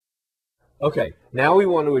Okay, now we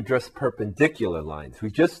want to address perpendicular lines. We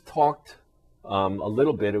just talked a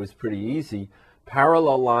little bit. It was pretty easy.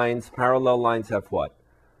 Parallel lines have what?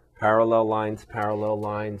 Parallel lines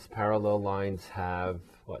have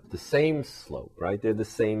what? The same slope, right? They're the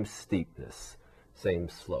same steepness, same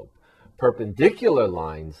slope. Perpendicular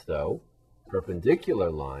lines, though,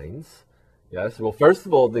 yes, well, first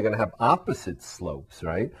of all, they're going to have opposite slopes,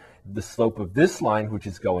 right? The slope of this line, which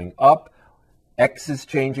is going up, x is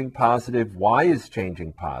changing positive, y is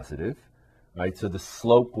changing positive, right? So the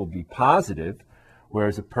slope will be positive,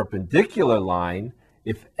 whereas a perpendicular line,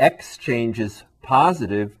 if x changes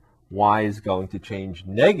positive, y is going to change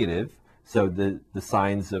negative. So the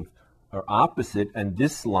signs are opposite, and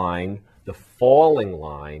this line, the falling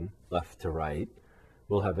line, left to right,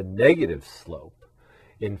 will have a negative slope.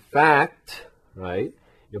 In fact, right,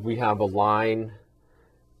 if we have a line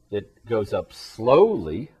that goes up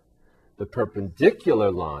slowly, the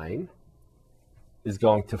perpendicular line is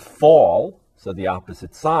going to fall, so the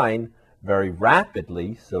opposite sign, very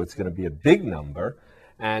rapidly, so it's going to be a big number,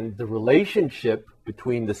 and the relationship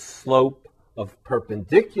between the slope of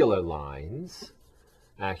perpendicular lines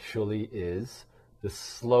actually is the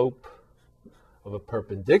slope of a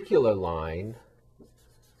perpendicular line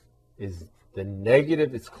is the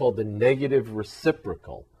negative, it's called the negative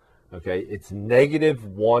reciprocal, okay? It's negative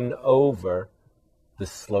 1 over the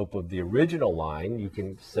slope of the original line. You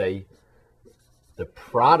can say the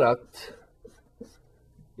product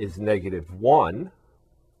is negative 1,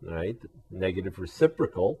 right? Negative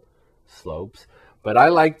reciprocal slopes. But I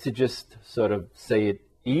like to just sort of say it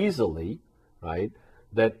easily, right?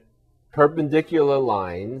 That perpendicular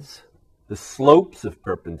lines, the slopes of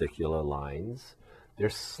perpendicular lines, their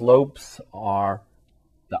slopes are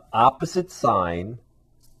the opposite sign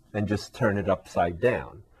and just turn it upside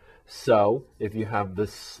down. So if you have the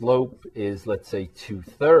slope is, let's say,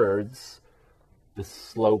 2/3, the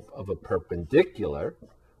slope of a perpendicular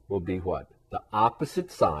will be what? The opposite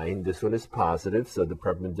sign, this one is positive, so the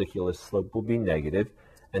perpendicular slope will be negative,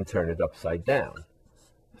 and turn it upside down,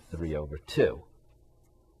 3/2.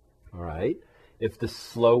 All right? If the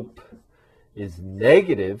slope is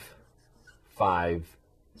negative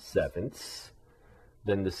 5/7,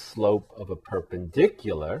 then the slope of a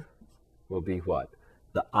perpendicular will be what?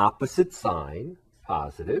 The opposite sign,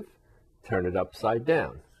 positive, turn it upside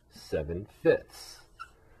down, 7/5.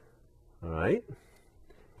 All right?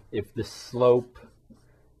 If the slope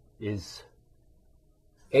is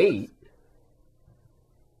 8,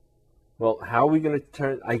 well, how are we going to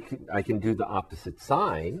turn? I can do the opposite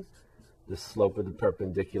sign. The slope of the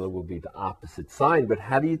perpendicular will be the opposite sign, but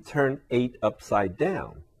how do you turn 8 upside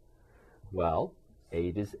down? Well,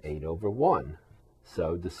 8 is 8/1.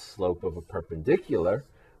 So the slope of a perpendicular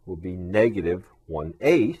will be negative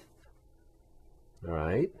 1/8. All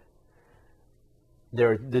right?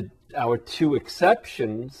 There are our two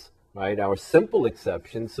exceptions, right? Our simple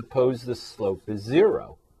exceptions, suppose the slope is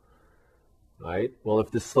 0. Right? Well,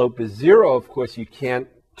 if the slope is 0, of course, you can't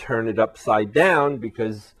turn it upside down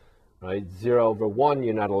because, right, 0/1,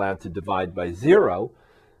 you're not allowed to divide by 0.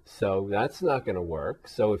 So that's not going to work.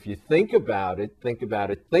 So if you think about it,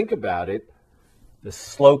 the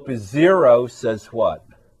slope is 0 says what?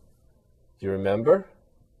 Do you remember?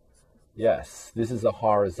 Yes, this is a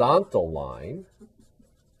horizontal line,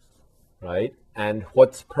 right? And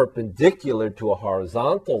what's perpendicular to a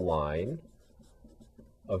horizontal line?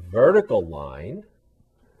 A vertical line.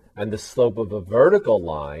 And the slope of a vertical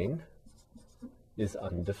line is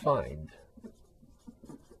undefined.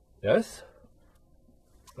 Yes?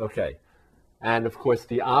 Okay. And of course,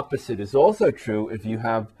 the opposite is also true. If you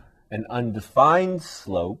have an undefined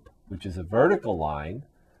slope, which is a vertical line,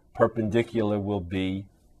 perpendicular will be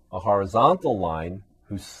a horizontal line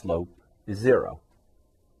whose slope is 0.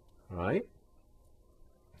 All right?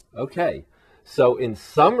 Okay. So in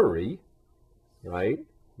summary, right,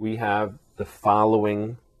 we have the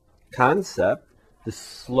following concept. The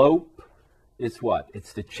slope is what?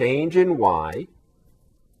 It's the change in y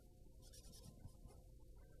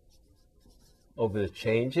over the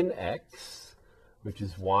change in x, which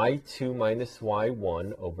is y2 minus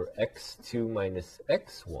y1 over x2 minus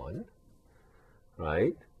x1,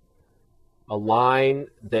 right? A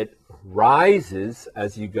line that rises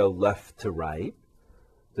as you go left to right.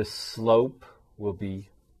 The slope will be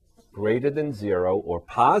greater than 0 or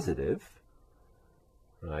positive,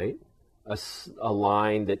 right? A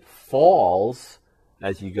line that falls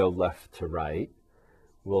as you go left to right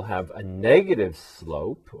will have a negative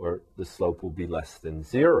slope, or the slope will be less than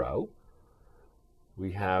 0.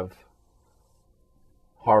 We have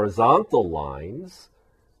horizontal lines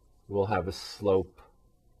will have a slope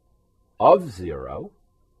of 0,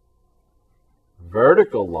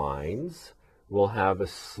 Vertical lines will have a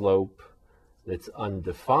slope that's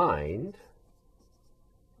undefined.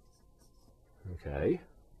 Okay.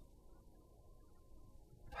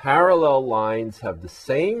 Parallel lines have the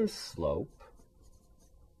same slope.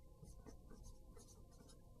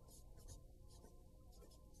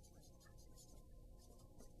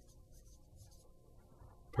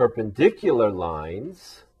 Perpendicular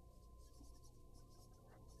lines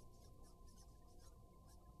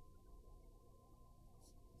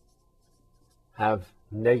have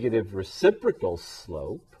negative reciprocal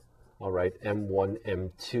slope. All right, m1,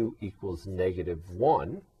 m2 equals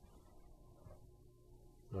 -1.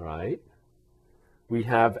 All right. We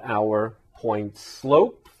have our point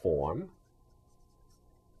slope form,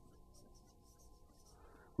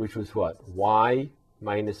 which was what? Y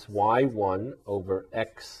minus y1 over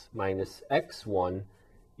x minus x1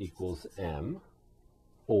 equals m,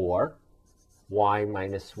 or y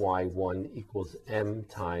minus y1 equals m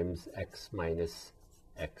times x minus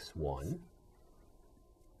x1.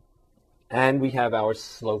 And we have our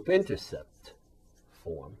slope-intercept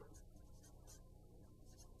form,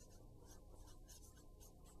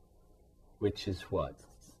 which is what?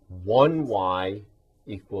 1y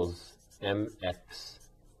equals mx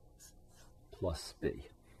plus b.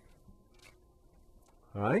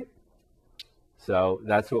 All right? So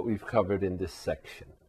that's what we've covered in this section.